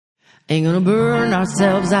Ain't gonna burn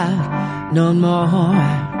ourselves out no more.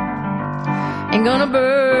 Ain't gonna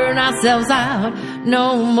burn ourselves out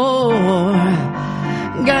no more.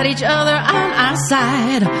 Got each other on our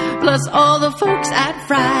side, plus all the folks at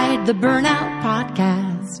Fried, the Burnout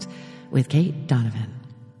Podcast with Kate Donovan.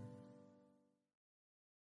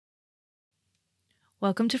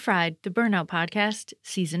 Welcome to Fried, the Burnout Podcast,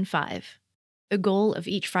 Season 5. The goal of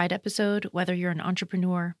each Fried episode, whether you're an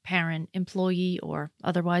entrepreneur, parent, employee, or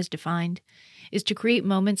otherwise defined, is to create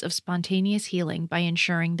moments of spontaneous healing by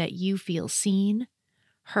ensuring that you feel seen,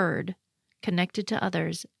 heard, connected to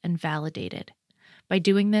others, and validated. By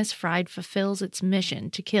doing this, Fried fulfills its mission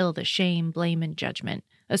to kill the shame, blame, and judgment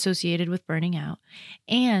associated with burning out,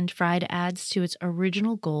 and Fried adds to its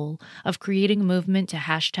original goal of creating a movement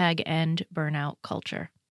to #end burnout culture.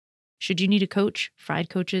 Should you need a coach, Fried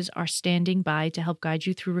coaches are standing by to help guide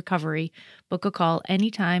you through recovery. Book a call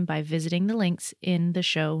anytime by visiting the links in the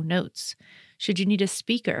show notes. Should you need a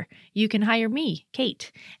speaker, you can hire me,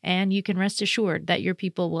 Kate, and you can rest assured that your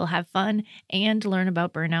people will have fun and learn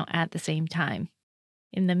about burnout at the same time.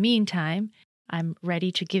 In the meantime, I'm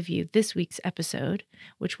ready to give you this week's episode,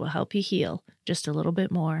 which will help you heal just a little bit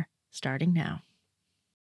more, starting now.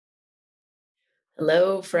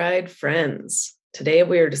 Hello, Fried friends. Today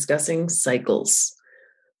we are discussing cycles.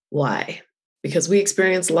 Why? Because we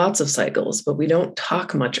experience lots of cycles, but we don't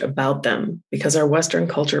talk much about them because our Western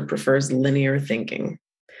culture prefers linear thinking.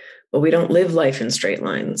 But we don't live life in straight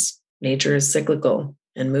lines. Nature is cyclical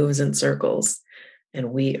and moves in circles,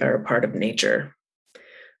 and we are a part of nature.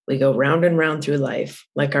 We go round and round through life,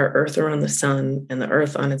 like our Earth around the sun and the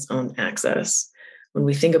Earth on its own axis. When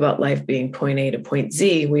we think about life being point A to point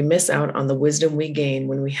Z, we miss out on the wisdom we gain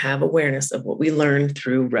when we have awareness of what we learn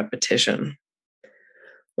through repetition.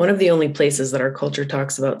 One of the only places that our culture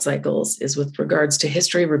talks about cycles is with regards to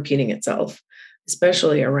history repeating itself,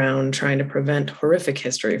 especially around trying to prevent horrific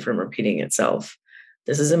history from repeating itself.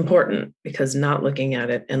 This is important because not looking at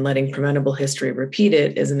it and letting preventable history repeat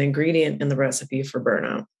it is an ingredient in the recipe for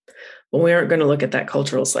burnout. But we aren't going to look at that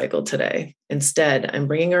cultural cycle today. Instead, I'm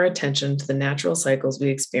bringing our attention to the natural cycles we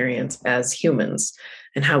experience as humans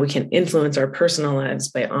and how we can influence our personal lives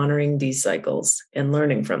by honoring these cycles and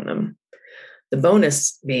learning from them. The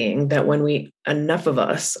bonus being that when enough of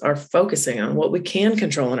us are focusing on what we can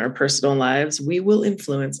control in our personal lives, we will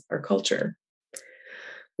influence our culture.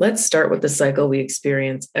 Let's start with the cycle we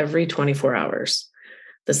experience every 24 hours,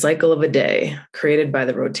 the cycle of a day created by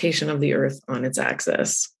the rotation of the Earth on its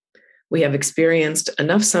axis. We have experienced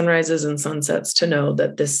enough sunrises and sunsets to know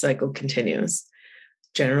that this cycle continues.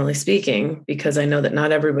 Generally speaking, because I know that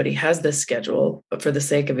not everybody has this schedule, but for the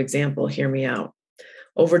sake of example, hear me out.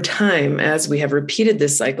 Over time, as we have repeated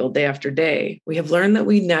this cycle day after day, we have learned that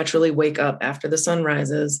we naturally wake up after the sun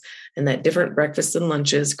rises and that different breakfasts and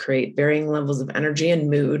lunches create varying levels of energy and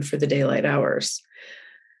mood for the daylight hours.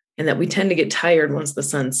 And that we tend to get tired once the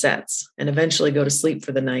sun sets and eventually go to sleep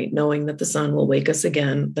for the night, knowing that the sun will wake us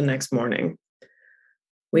again the next morning.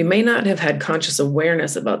 We may not have had conscious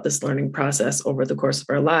awareness about this learning process over the course of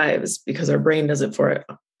our lives because our brain does it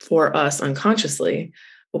for us unconsciously,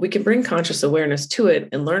 but we can bring conscious awareness to it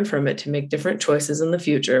and learn from it to make different choices in the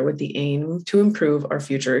future with the aim to improve our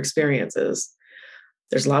future experiences.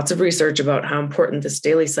 There's lots of research about how important this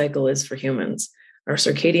daily cycle is for humans. Our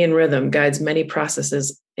circadian rhythm guides many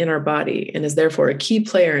processes in our body and is therefore a key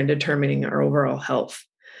player in determining our overall health.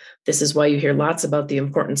 This is why you hear lots about the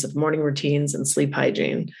importance of morning routines and sleep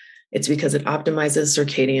hygiene. It's because it optimizes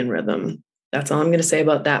circadian rhythm. That's all I'm going to say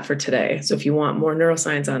about that for today. So if you want more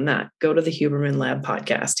neuroscience on that, go to the Huberman Lab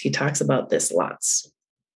podcast. He talks about this lots.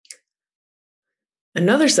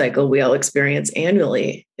 Another cycle we all experience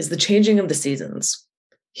annually is the changing of the seasons.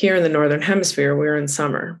 Here in the Northern Hemisphere, we're in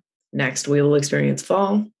summer. Next, we will experience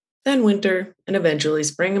fall, then winter, and eventually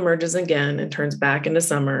spring emerges again and turns back into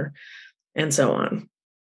summer, and so on.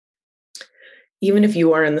 Even if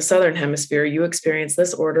you are in the Southern Hemisphere, you experience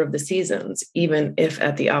this order of the seasons, even if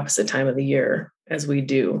at the opposite time of the year, as we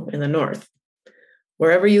do in the North.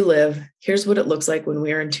 Wherever you live, here's what it looks like when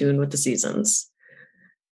we are in tune with the seasons.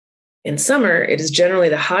 In summer, it is generally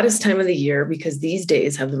the hottest time of the year because these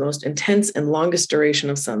days have the most intense and longest duration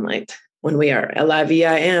of sunlight. When we are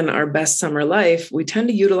LIVIN, our best summer life, we tend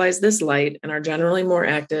to utilize this light and are generally more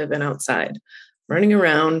active and outside, running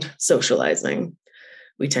around, socializing.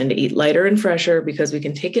 We tend to eat lighter and fresher because we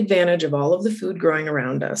can take advantage of all of the food growing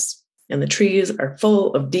around us, and the trees are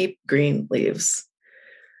full of deep green leaves.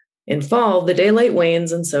 In fall, the daylight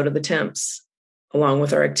wanes and so do the temps, along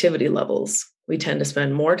with our activity levels. We tend to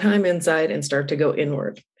spend more time inside and start to go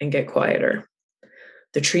inward and get quieter.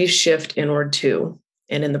 The trees shift inward too.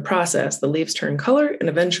 And in the process, the leaves turn color and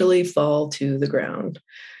eventually fall to the ground.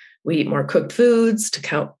 We eat more cooked foods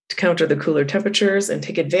to counter the cooler temperatures and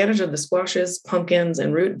take advantage of the squashes, pumpkins,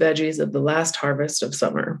 and root veggies of the last harvest of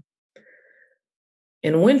summer.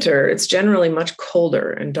 In winter, it's generally much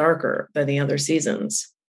colder and darker than the other seasons.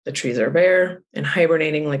 The trees are bare and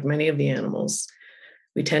hibernating like many of the animals.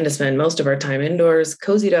 We tend to spend most of our time indoors,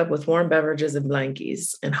 cozied up with warm beverages and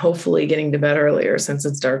blankies, and hopefully getting to bed earlier since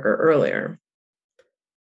it's darker earlier.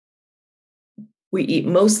 We eat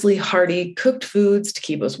mostly hearty, cooked foods to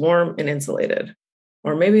keep us warm and insulated.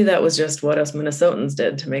 Or maybe that was just what us Minnesotans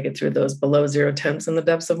did to make it through those below zero temps in the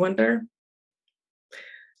depths of winter.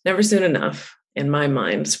 Never soon enough. In my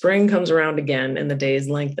mind, spring comes around again and the days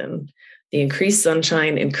lengthen. The increased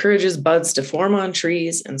sunshine encourages buds to form on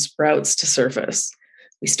trees and sprouts to surface.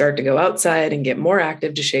 We start to go outside and get more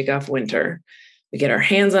active to shake off winter. We get our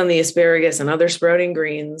hands on the asparagus and other sprouting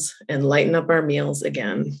greens and lighten up our meals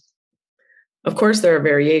again. Of course, there are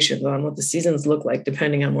variations on what the seasons look like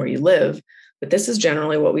depending on where you live, but this is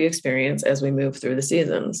generally what we experience as we move through the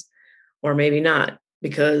seasons. Or maybe not,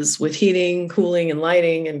 because with heating, cooling, and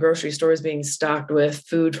lighting, and grocery stores being stocked with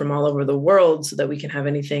food from all over the world so that we can have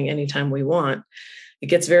anything anytime we want, it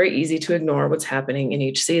gets very easy to ignore what's happening in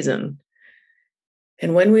each season.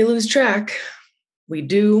 And when we lose track, we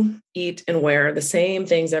do eat and wear the same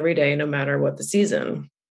things every day, no matter what the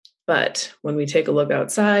season. But when we take a look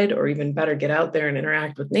outside, or even better, get out there and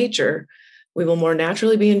interact with nature, we will more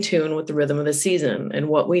naturally be in tune with the rhythm of the season and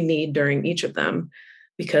what we need during each of them,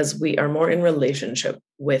 because we are more in relationship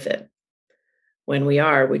with it. When we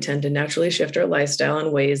tend to naturally shift our lifestyle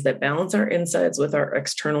in ways that balance our insides with our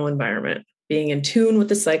external environment. Being in tune with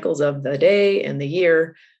the cycles of the day and the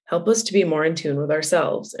year help us to be more in tune with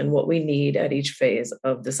ourselves and what we need at each phase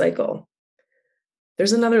of the cycle.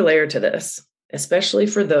 There's another layer to this, especially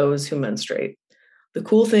for those who menstruate. The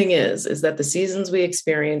cool thing is that the seasons we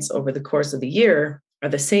experience over the course of the year are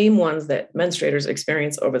the same ones that menstruators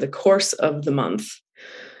experience over the course of the month.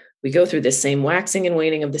 We go through this same waxing and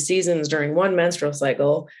waning of the seasons during one menstrual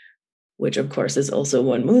cycle, which of course is also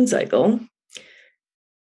one moon cycle.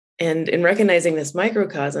 And in recognizing this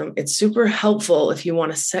microcosm, it's super helpful if you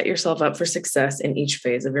want to set yourself up for success in each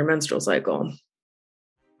phase of your menstrual cycle.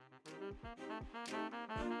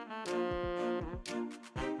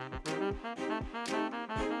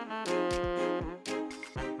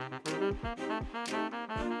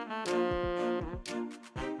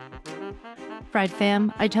 Fried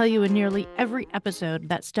fam, I tell you in nearly every episode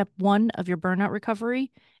that step one of your burnout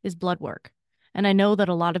recovery is blood work. And I know that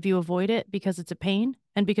a lot of you avoid it because it's a pain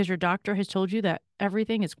and because your doctor has told you that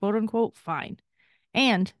everything is quote unquote fine.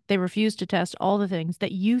 And they refuse to test all the things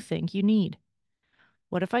that you think you need.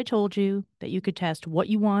 What if I told you that you could test what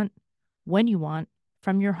you want, when you want,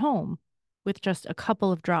 from your home with just a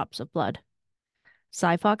couple of drops of blood?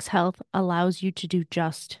 Cyfox Health allows you to do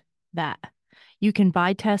just that. You can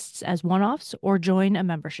buy tests as one-offs or join a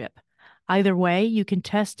membership. Either way, you can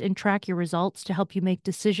test and track your results to help you make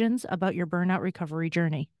decisions about your burnout recovery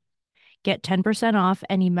journey. Get 10% off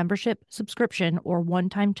any membership, subscription, or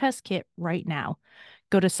one-time test kit right now.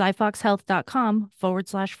 Go to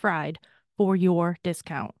cyfoxhealth.com/fried for your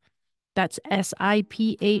discount. That's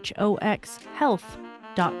SIPHOX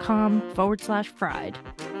health.com/fried.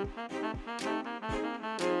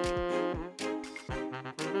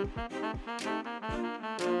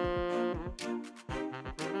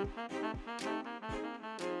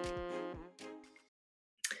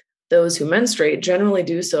 Those who menstruate generally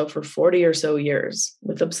do so for 40 or so years,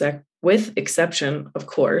 with exception, of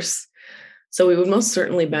course. So we would most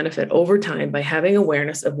certainly benefit over time by having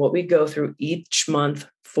awareness of what we go through each month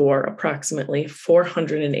for approximately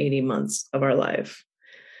 480 months of our life.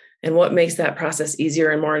 And what makes that process easier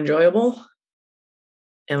and more enjoyable?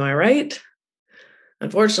 Am I right?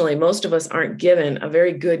 Unfortunately, most of us aren't given a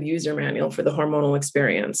very good user manual for the hormonal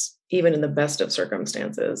experience, even in the best of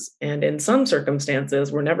circumstances. And in some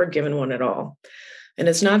circumstances, we're never given one at all. And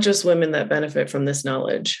it's not just women that benefit from this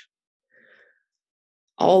knowledge.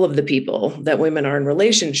 All of the people that women are in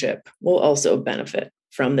relationship will also benefit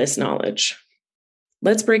from this knowledge.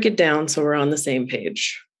 Let's break it down so we're on the same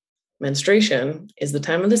page. Menstruation is the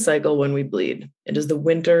time of the cycle when we bleed. It is the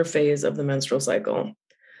winter phase of the menstrual cycle.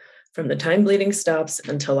 From the time bleeding stops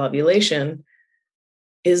until ovulation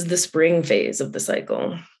is the spring phase of the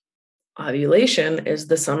cycle. Ovulation is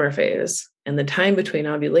the summer phase, and the time between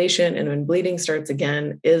ovulation and when bleeding starts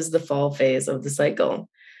again is the fall phase of the cycle.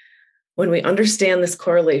 When we understand this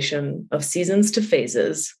correlation of seasons to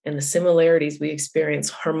phases and the similarities we experience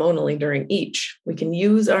hormonally during each, we can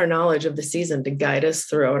use our knowledge of the season to guide us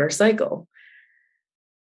throughout our cycle.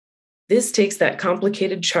 This takes that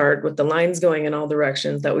complicated chart with the lines going in all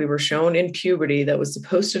directions that we were shown in puberty that was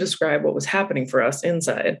supposed to describe what was happening for us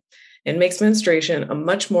inside, and makes menstruation a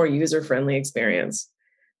much more user-friendly experience.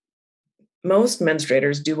 Most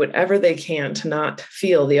menstruators do whatever they can to not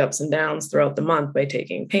feel the ups and downs throughout the month by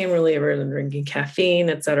taking pain relievers and drinking caffeine,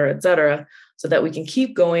 et cetera, so that we can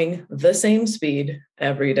keep going the same speed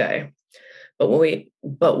every day.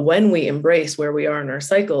 But when we embrace where we are in our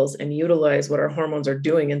cycles and utilize what our hormones are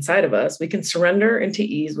doing inside of us, we can surrender into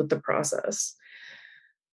ease with the process.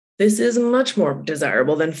 This is much more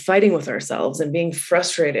desirable than fighting with ourselves and being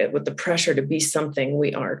frustrated with the pressure to be something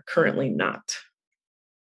we are currently not.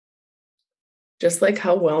 Just like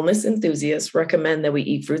how wellness enthusiasts recommend that we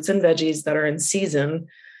eat fruits and veggies that are in season,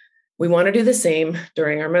 we want to do the same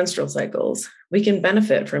during our menstrual cycles. We can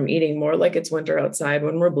benefit from eating more like it's winter outside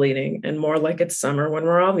when we're bleeding and more like it's summer when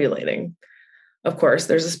we're ovulating. Of course,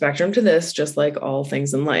 there's a spectrum to this, just like all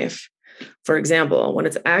things in life. For example, when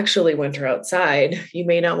it's actually winter outside, you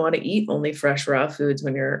may not want to eat only fresh, raw foods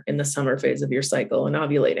when you're in the summer phase of your cycle and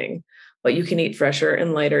ovulating, but you can eat fresher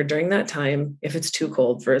and lighter during that time if it's too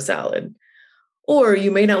cold for a salad. Or you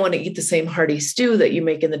may not want to eat the same hearty stew that you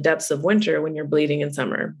make in the depths of winter when you're bleeding in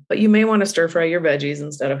summer, but you may want to stir fry your veggies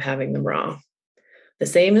instead of having them raw. The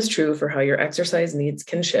same is true for how your exercise needs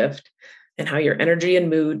can shift and how your energy and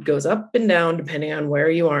mood goes up and down depending on where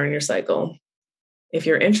you are in your cycle. If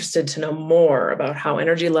you're interested to know more about how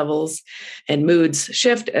energy levels and moods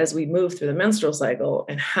shift as we move through the menstrual cycle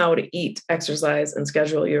and how to eat, exercise, and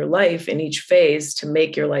schedule your life in each phase to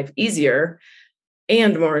make your life easier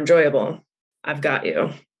and more enjoyable, I've got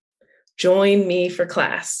you. Join me for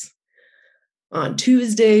class on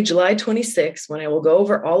Tuesday, July 26th, when I will go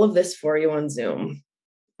over all of this for you on Zoom.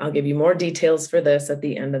 I'll give you more details for this at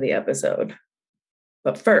the end of the episode.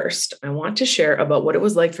 But first, I want to share about what it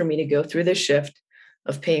was like for me to go through this shift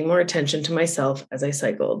of paying more attention to myself as I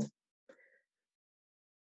cycled.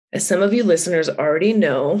 As some of you listeners already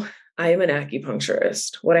know, I am an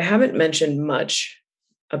acupuncturist. What I haven't mentioned much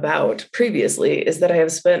about previously is that I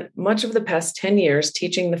have spent much of the past 10 years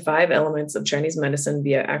teaching the 5 elements of Chinese medicine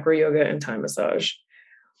via acro yoga and Thai massage.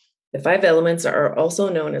 The 5 elements are also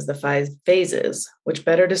known as the 5 phases, which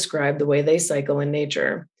better describe the way they cycle in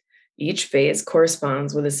nature. Each phase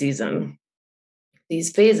corresponds with a season.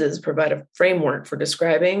 These phases provide a framework for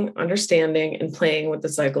describing, understanding, and playing with the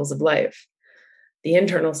cycles of life. The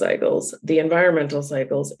internal cycles, the environmental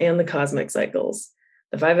cycles, and the cosmic cycles.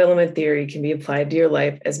 The 5-element theory can be applied to your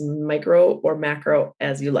life as micro or macro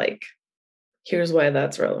as you like. Here's why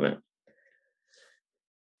that's relevant.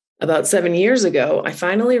 About 7 years ago, I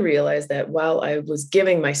finally realized that while I was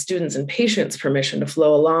giving my students and patients permission to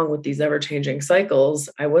flow along with these ever-changing cycles,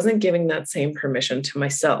 I wasn't giving that same permission to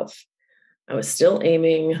myself. I was still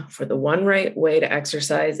aiming for the one right way to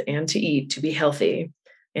exercise and to eat to be healthy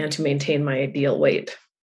and to maintain my ideal weight.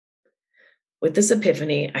 With this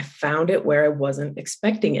epiphany, I found it where I wasn't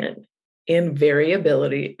expecting it, in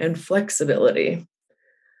variability and flexibility.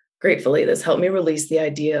 Gratefully, this helped me release the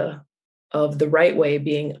idea of the right way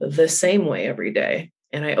being the same way every day,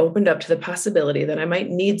 and I opened up to the possibility that I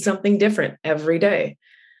might need something different every day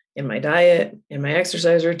in my diet, in my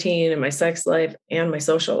exercise routine, in my sex life, and my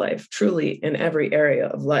social life, truly in every area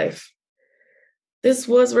of life. This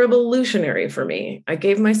was revolutionary for me. I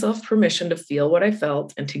gave myself permission to feel what I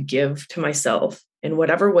felt and to give to myself in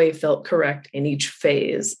whatever way felt correct in each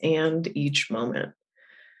phase and each moment.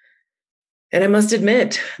 And I must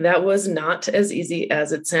admit, that was not as easy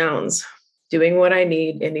as it sounds. Doing what I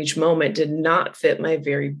need in each moment did not fit my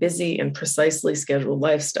very busy and precisely scheduled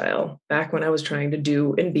lifestyle back when I was trying to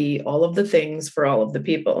do and be all of the things for all of the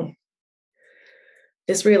people.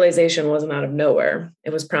 This realization wasn't out of nowhere. It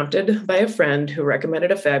was prompted by a friend who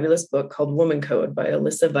recommended a fabulous book called Woman Code by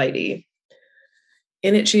Alyssa Vite.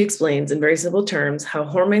 In it, she explains in very simple terms how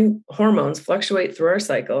hormones fluctuate through our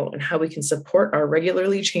cycle and how we can support our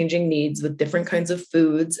regularly changing needs with different kinds of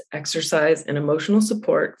foods, exercise, and emotional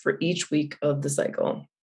support for each week of the cycle.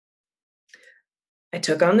 I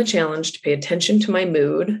took on the challenge to pay attention to my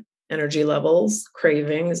mood, energy levels,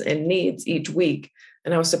 cravings, and needs each week.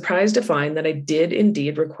 And I was surprised to find that I did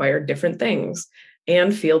indeed require different things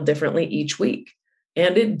and feel differently each week.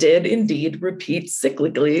 And it did indeed repeat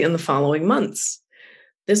cyclically in the following months.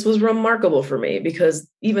 This was remarkable for me because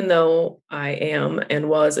even though I am and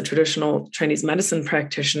was a traditional Chinese medicine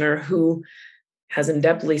practitioner who has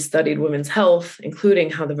in-depthly studied women's health, including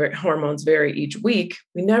how the hormones vary each week,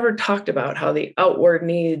 we never talked about how the outward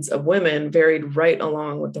needs of women varied right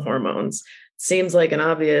along with the hormones. Seems like an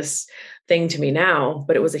obvious thing to me now,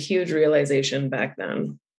 but it was a huge realization back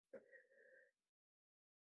then.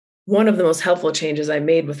 One of the most helpful changes I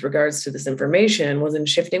made with regards to this information was in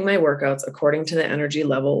shifting my workouts according to the energy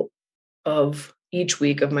level of each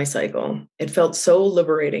week of my cycle. It felt so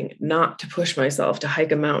liberating not to push myself to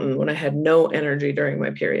hike a mountain when I had no energy during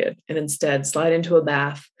my period, and instead slide into a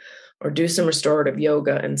bath or do some restorative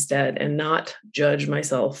yoga instead and not judge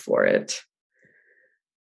myself for it.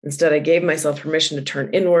 Instead, I gave myself permission to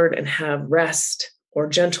turn inward and have rest or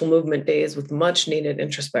gentle movement days with much needed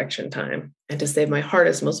introspection time, and to save my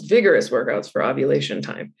hardest, most vigorous workouts for ovulation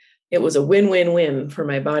time. It was a win-win-win for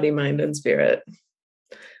my body, mind, and spirit.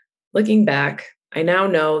 Looking back, I now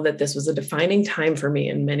know that this was a defining time for me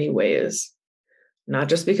in many ways, not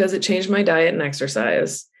just because it changed my diet and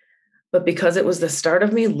exercise, but because it was the start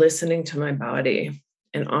of me listening to my body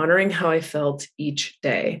and honoring how I felt each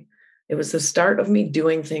day. It was the start of me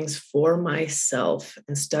doing things for myself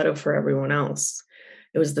instead of for everyone else.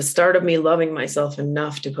 It was the start of me loving myself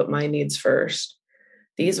enough to put my needs first.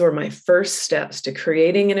 These were my first steps to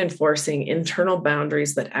creating and enforcing internal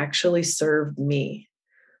boundaries that actually served me.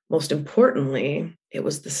 Most importantly, it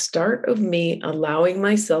was the start of me allowing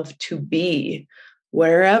myself to be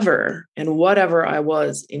wherever and whatever I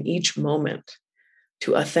was in each moment,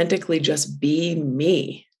 to authentically just be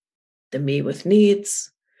me, the me with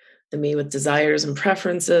needs, the me with desires and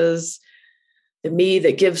preferences, the me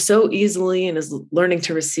that gives so easily and is learning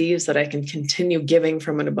to receive so that I can continue giving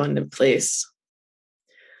from an abundant place.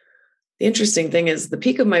 The interesting thing is the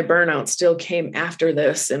peak of my burnout still came after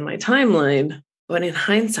this in my timeline, but in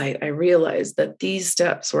hindsight, I realized that these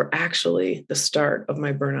steps were actually the start of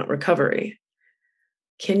my burnout recovery.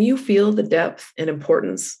 Can you feel the depth and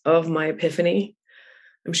importance of my epiphany?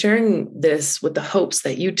 I'm sharing this with the hopes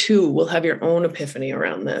that you too will have your own epiphany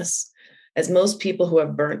around this. As most people who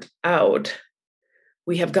have burnt out,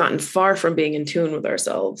 we have gotten far from being in tune with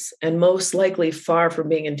ourselves, and most likely far from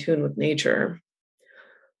being in tune with nature.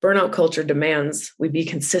 Burnout culture demands we be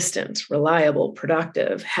consistent, reliable,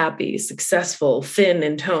 productive, happy, successful, thin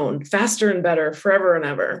and toned, faster and better, forever and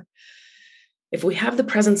ever. If we have the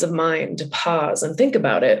presence of mind to pause and think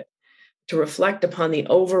about it, to reflect upon the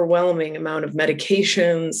overwhelming amount of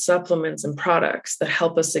medications, supplements, and products that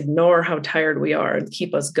help us ignore how tired we are and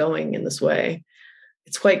keep us going in this way,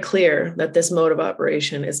 it's quite clear that this mode of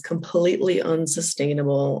operation is completely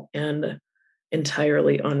unsustainable and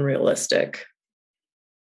entirely unrealistic.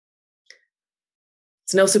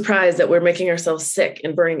 It's no surprise that we're making ourselves sick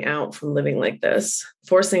and burning out from living like this.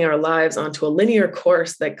 Forcing our lives onto a linear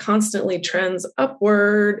course that constantly trends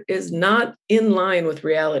upward is not in line with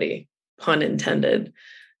reality, pun intended,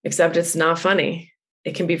 except it's not funny.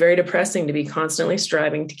 It can be very depressing to be constantly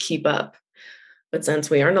striving to keep up. But since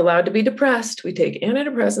we aren't allowed to be depressed, we take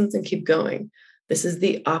antidepressants and keep going. This is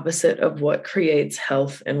the opposite of what creates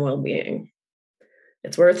health and well-being.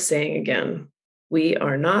 It's worth saying again, we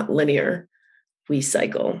are not linear. We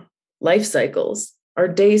cycle. Life cycles, our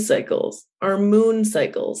day cycles, our moon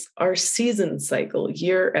cycles, our season cycle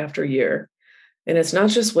year after year. And it's not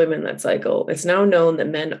just women that cycle. It's now known that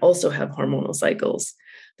men also have hormonal cycles.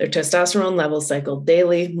 Their testosterone levels cycle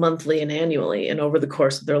daily, monthly, and annually, and over the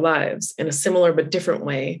course of their lives in a similar but different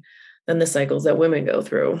way than the cycles that women go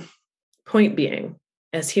through. Point being,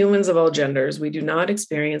 as humans of all genders, we do not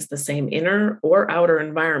experience the same inner or outer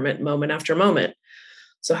environment moment after moment.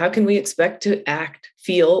 So how can we expect to act,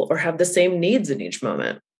 feel, or have the same needs in each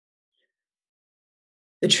moment?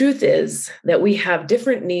 The truth is that we have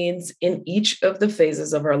different needs in each of the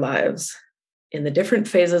phases of our lives, in the different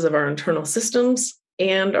phases of our internal systems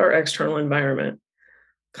and our external environment.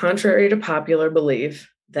 Contrary to popular belief,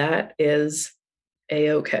 that is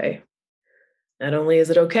a-okay. Not only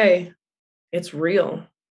is it okay, it's real.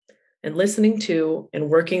 And listening to and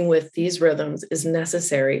working with these rhythms is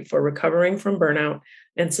necessary for recovering from burnout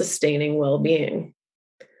and sustaining well-being.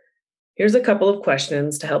 Here's a couple of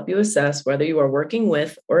questions to help you assess whether you are working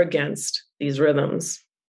with or against these rhythms.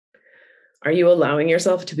 Are you allowing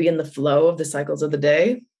yourself to be in the flow of the cycles of the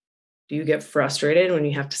day? Do you get frustrated when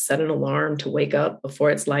you have to set an alarm to wake up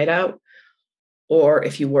before it's light out? Or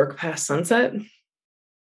if you work past sunset?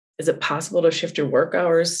 Is it possible to shift your work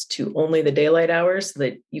hours to only the daylight hours so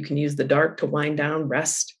that you can use the dark to wind down,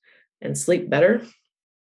 rest, and sleep better?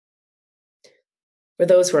 For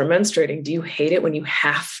those who are menstruating, do you hate it when you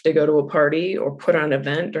have to go to a party or put on an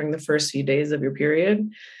event during the first few days of your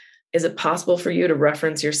period? Is it possible for you to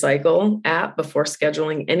reference your cycle app before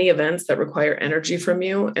scheduling any events that require energy from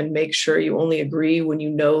you and make sure you only agree when you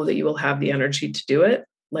know that you will have the energy to do it,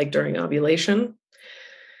 like during ovulation?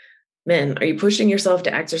 Men, are you pushing yourself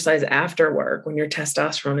to exercise after work when your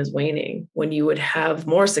testosterone is waning, when you would have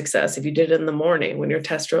more success if you did it in the morning when your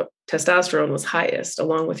testosterone was highest,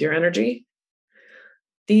 along with your energy?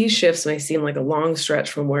 These shifts may seem like a long stretch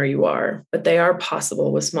from where you are, but they are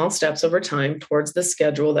possible with small steps over time towards the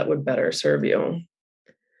schedule that would better serve you.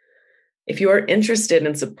 If you are interested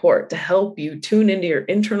in support to help you tune into your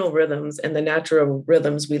internal rhythms and the natural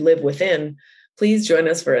rhythms we live within, please join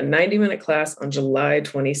us for a 90-minute class on July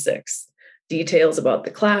 26th. Details about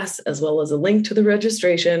the class, as well as a link to the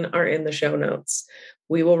registration, are in the show notes.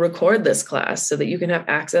 We will record this class so that you can have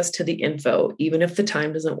access to the info, even if the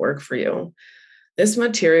time doesn't work for you. This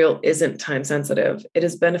material isn't time sensitive. It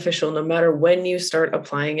is beneficial no matter when you start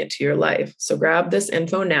applying it to your life. So grab this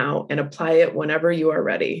info now and apply it whenever you are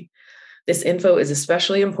ready. This info is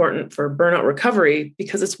especially important for burnout recovery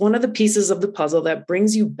because it's one of the pieces of the puzzle that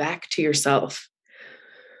brings you back to yourself,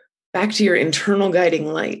 back to your internal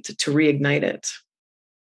guiding light to reignite it.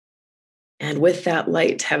 And with that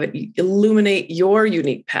light, have it illuminate your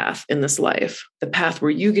unique path in this life, the path where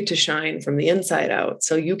you get to shine from the inside out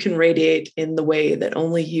so you can radiate in the way that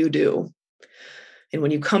only you do. And when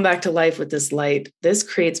you come back to life with this light, this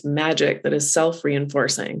creates magic that is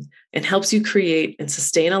self-reinforcing and helps you create and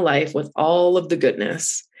sustain a life with all of the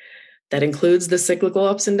goodness. That includes the cyclical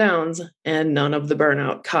ups and downs and none of the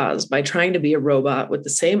burnout caused by trying to be a robot with the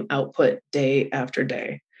same output day after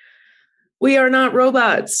day. We are not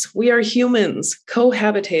robots. We are humans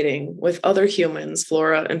cohabitating with other humans,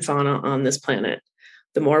 flora and fauna on this planet.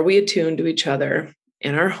 The more we attune to each other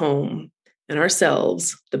in our home and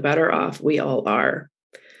ourselves, the better off we all are.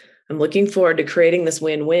 I'm looking forward to creating this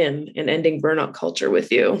win-win and ending burnout culture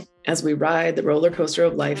with you as we ride the roller coaster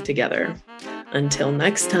of life together. Until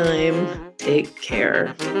next time, take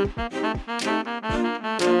care.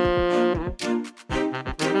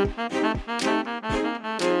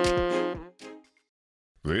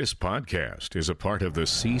 This podcast is a part of the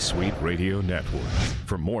C-Suite Radio Network.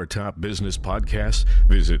 For more top business podcasts,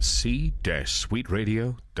 visit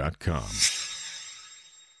c-suiteradio.com.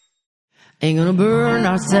 Ain't gonna burn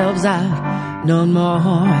ourselves out no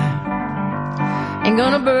more. Ain't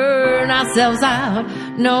gonna burn ourselves out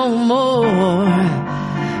no more.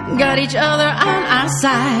 Got each other on our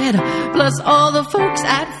side, plus all the folks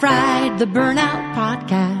at Fried, the Burnout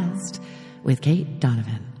Podcast with Kate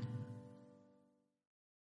Donovan.